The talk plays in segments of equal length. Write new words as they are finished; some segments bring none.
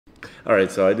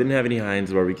Alright, so I didn't have any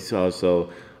Heinz barbecue sauce,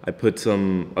 so I put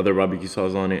some other barbecue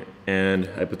sauce on it, and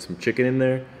I put some chicken in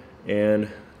there, and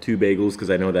 2 bagels,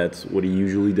 because I know that's what he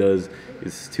usually does,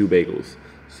 is 2 bagels.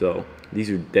 So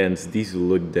these are dense, these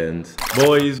look dense.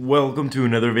 Boys, welcome to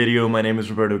another video. My name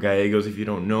is Roberto Gallegos. If you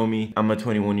don't know me, I'm a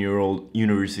 21-year-old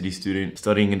university student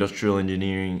studying industrial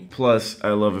engineering. Plus, I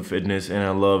love fitness and I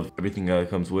love everything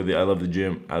that comes with it. I love the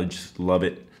gym, I just love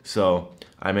it. So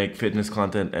I make fitness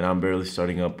content and I'm barely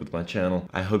starting up with my channel.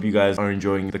 I hope you guys are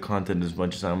enjoying the content as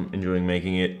much as I'm enjoying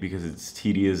making it because it's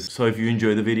tedious. So if you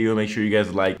enjoy the video, make sure you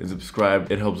guys like and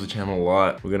subscribe. It helps the channel a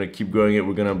lot. We're gonna keep growing it.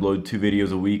 We're gonna upload 2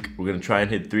 videos a week. We're gonna try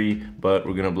and hit 3, but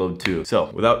we're gonna upload 2.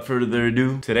 So without further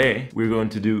ado, today we're going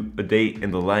to do a day in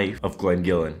the life of Glen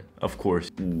Gillen. Of course.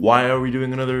 Why are we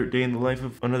doing another day in the life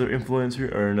of another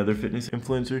influencer or another fitness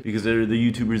influencer? Because they're the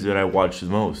YouTubers that I watch the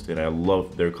most and I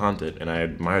love their content and I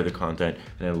admire the content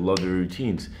and I love their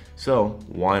routines. So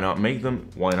why not make them?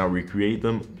 Why not recreate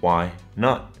them? Why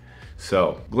not?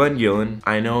 So Glen Gillen,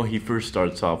 I know he first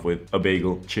starts off with a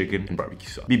bagel, chicken, and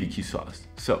BBQ sauce.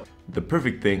 So the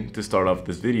perfect thing to start off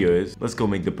this video is let's go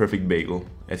make the perfect bagel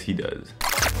as he does.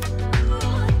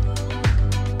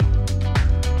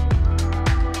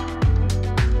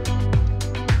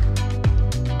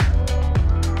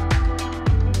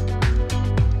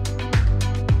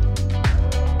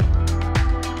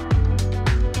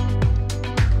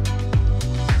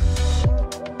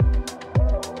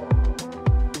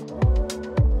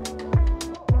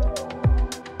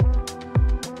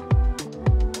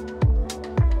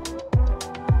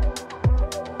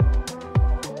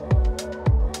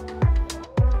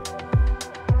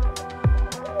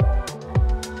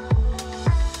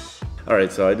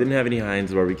 Alright, so I didn't have any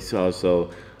Heinz barbecue sauce,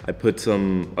 so I put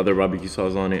some other barbecue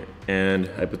sauce on it, and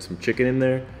I put some chicken in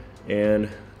there, and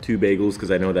 2 bagels, because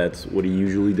I know that's what he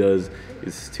usually does,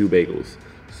 is 2 bagels.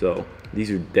 So these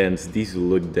are dense, these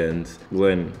look dense.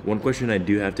 Glenn, one question I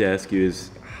do have to ask you is,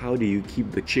 how do you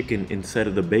keep the chicken inside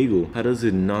of the bagel? How does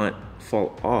it not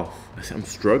fall off? I'm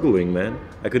struggling, man.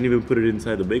 I couldn't even put it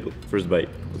inside the bagel. First bite,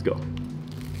 let's go.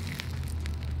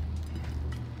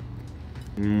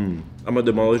 I'm gonna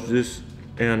demolish this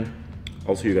and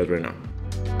I'll see you guys right now.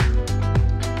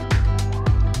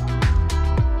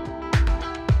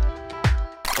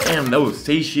 Damn, that was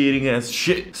satiating as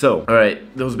shit. So,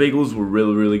 alright, those bagels were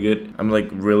really good. I'm like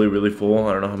really full.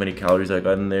 I don't know how many calories I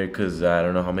got in there because I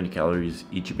don't know how many calories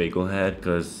each bagel had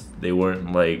because they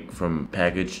weren't like from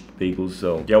packaged bagels.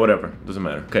 So yeah, whatever, doesn't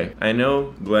matter. Okay, I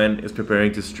know Glenn is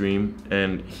preparing to stream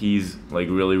and he's like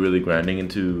really grinding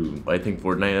into, I think,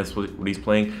 Fortnite. That's what he's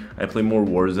playing. I play more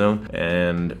Warzone,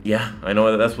 and yeah, I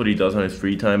know that's what he does on his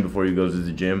free time before he goes to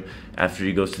the gym, after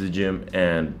he goes to the gym,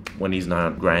 and when he's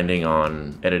not grinding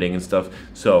on editing and stuff.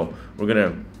 So we're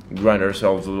gonna grind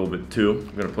ourselves a little bit too.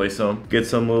 We're gonna play some, get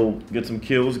some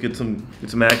kills, get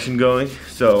some action going.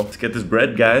 So let's get this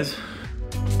bread, guys.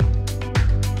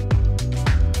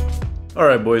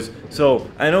 Alright, boys,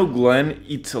 so I know Glenn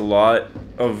eats a lot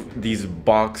of these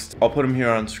boxed. I'll put them here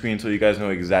on screen so you guys know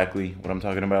exactly what I'm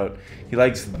talking about. He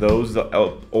likes those, the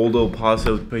old El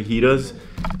Paso fajitas,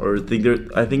 or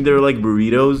I think they're like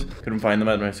burritos. Couldn't find them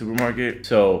at my supermarket,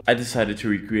 so I decided to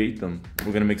recreate them.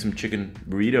 We're gonna make some chicken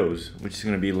burritos, which is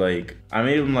gonna be like, I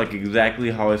made them like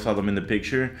exactly how I saw them in the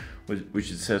picture,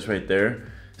 which it says right there.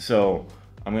 So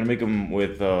I'm gonna make them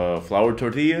with flour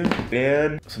tortilla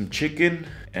and some chicken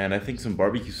and I think some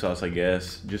barbecue sauce, I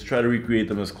guess. Just try to recreate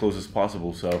them as close as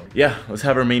possible. So yeah, let's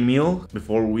have our main meal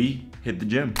before we hit the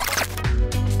gym.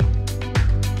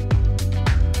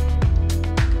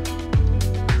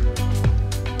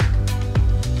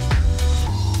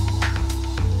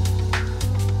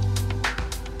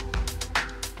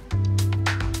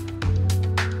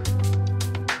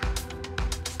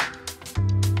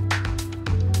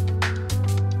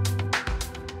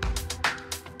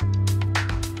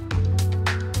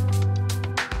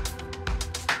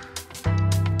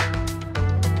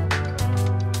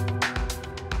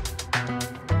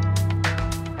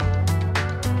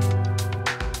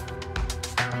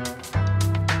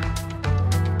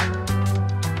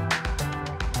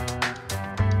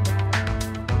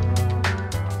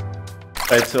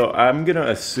 Alright, so I'm gonna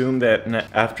assume that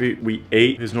after we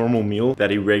ate his normal meal that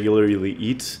he regularly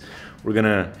eats, we're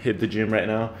gonna hit the gym right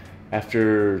now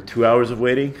after 2 hours of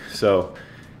waiting. So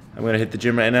I'm gonna hit the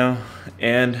gym right now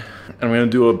and I'm gonna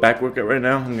do a back workout right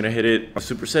now. I'm gonna hit it a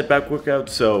superset back workout,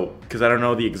 so because I don't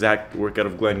know the exact workout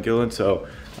of Glen Gillen, so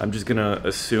I'm just gonna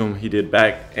assume he did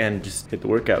back and just hit the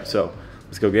workout. So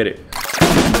let's go get it.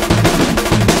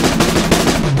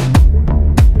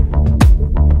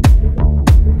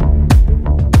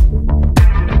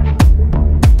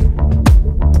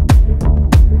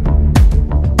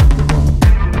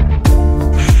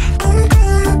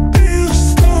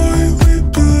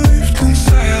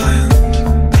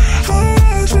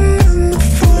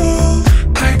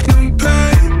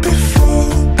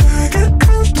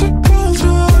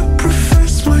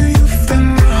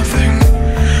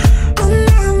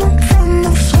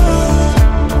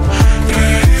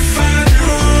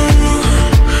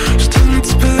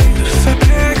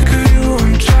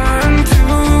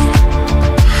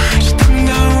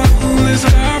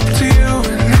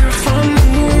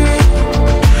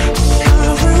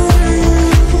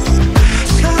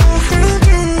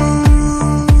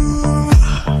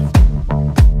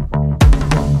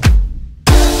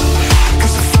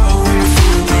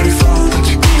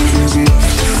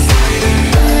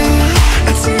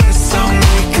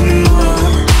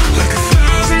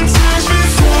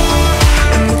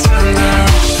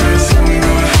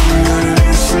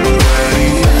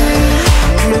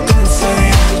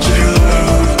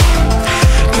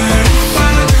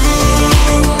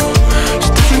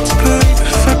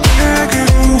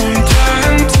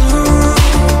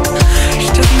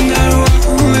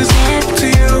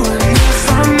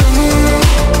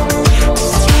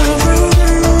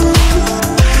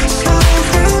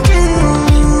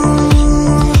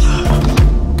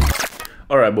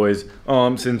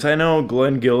 So since I know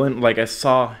Glen Gillen, like I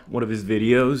saw one of his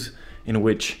videos in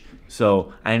which,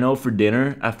 so I know for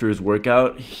dinner after his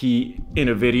workout, he in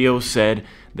a video said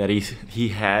that he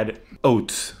had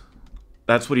oats.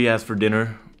 That's what he has for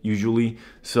dinner usually.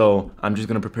 So I'm just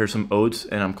gonna prepare some oats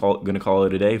and I'm gonna call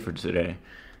it a day for today.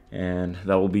 And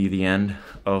that will be the end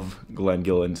of Glen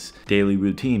Gillen's daily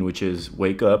routine, which is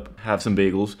wake up, have some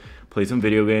bagels, play some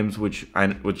video games, which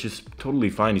is totally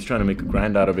fine. He's trying to make a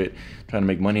grind out of it, trying to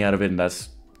make money out of it, and that's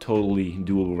totally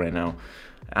doable right now.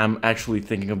 I'm actually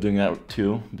thinking of doing that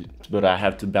too, but I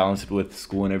have to balance it with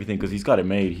school and everything because he's got it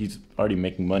made. He's already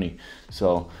making money.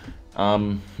 So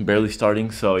I'm barely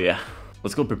starting, so yeah.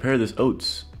 Let's go prepare this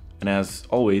oats. And as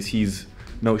always, he's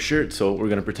no shirt, so we're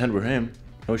gonna pretend we're him.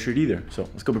 No shirt either, so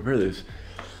let's go prepare this.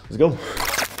 Let's go.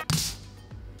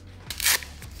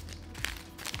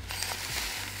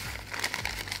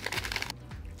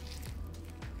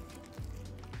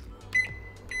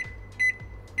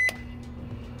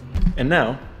 And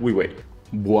now we wait.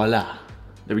 Voila.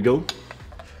 There we go.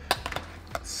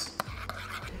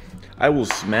 I will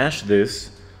smash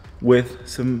this with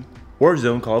some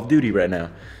Warzone Call of Duty right now.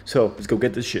 So let's go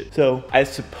get this shit. So I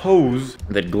suppose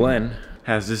that Glenn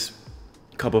has this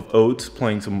cup of oats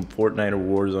playing some Fortnite or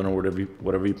Warzone or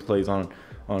whatever he plays on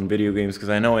video games, because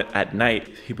I know at night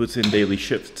he puts in daily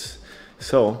shifts.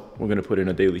 So we're gonna put in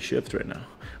a daily shift right now.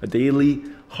 A daily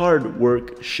hard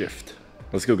work shift.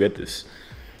 Let's go get this.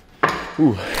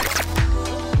 Ooh.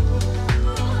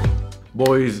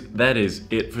 Boys, that is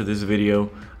it for this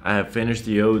video. I have finished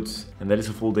the oats, and that is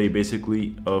a full day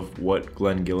basically of what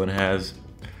Glen Gillen has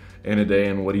in a day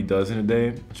and what he does in a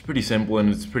day. It's pretty simple and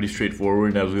it's pretty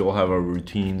straightforward, as we all have our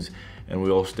routines and we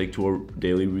all stick to our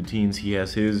daily routines. He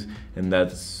has his, and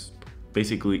that's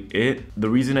basically it. The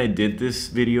reason I did this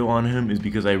video on him is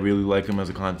because I really like him as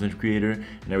a content creator,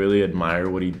 and I really admire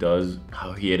what he does,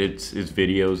 how he edits his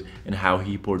videos, and how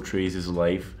he portrays his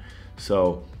life.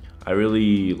 So I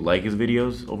really like his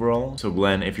videos overall. So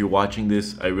Glenn, if you're watching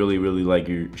this, I really like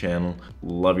your channel.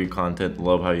 Love your content,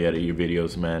 love how you edit your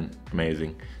videos, man.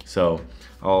 Amazing. So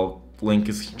I'll link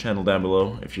his channel down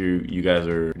below if you guys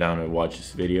are down to watch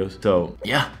his videos. So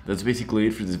yeah, that's basically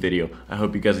it for this video. I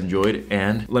hope you guys enjoyed,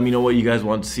 and let me know what you guys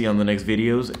want to see on the next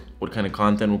videos, what kind of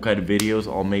content, what kind of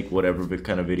videos. I'll make whatever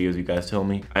kind of videos you guys tell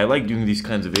me. I like doing these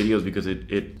kinds of videos because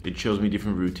it shows me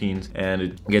different routines and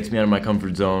it gets me out of my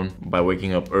comfort zone by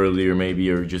waking up earlier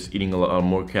maybe, or just eating a lot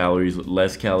more calories,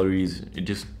 less calories. It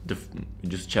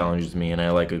just challenges me, and I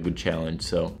like a good challenge.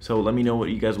 So let me know what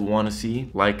you guys want to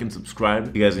see. Like and subscribe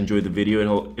if you guys enjoyed the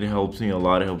video. It helps me a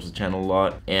lot, it helps the channel a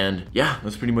lot. And yeah,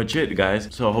 that's pretty much it, guys.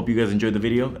 So I hope you guys enjoyed the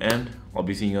video, and I'll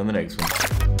be seeing you on the next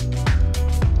one.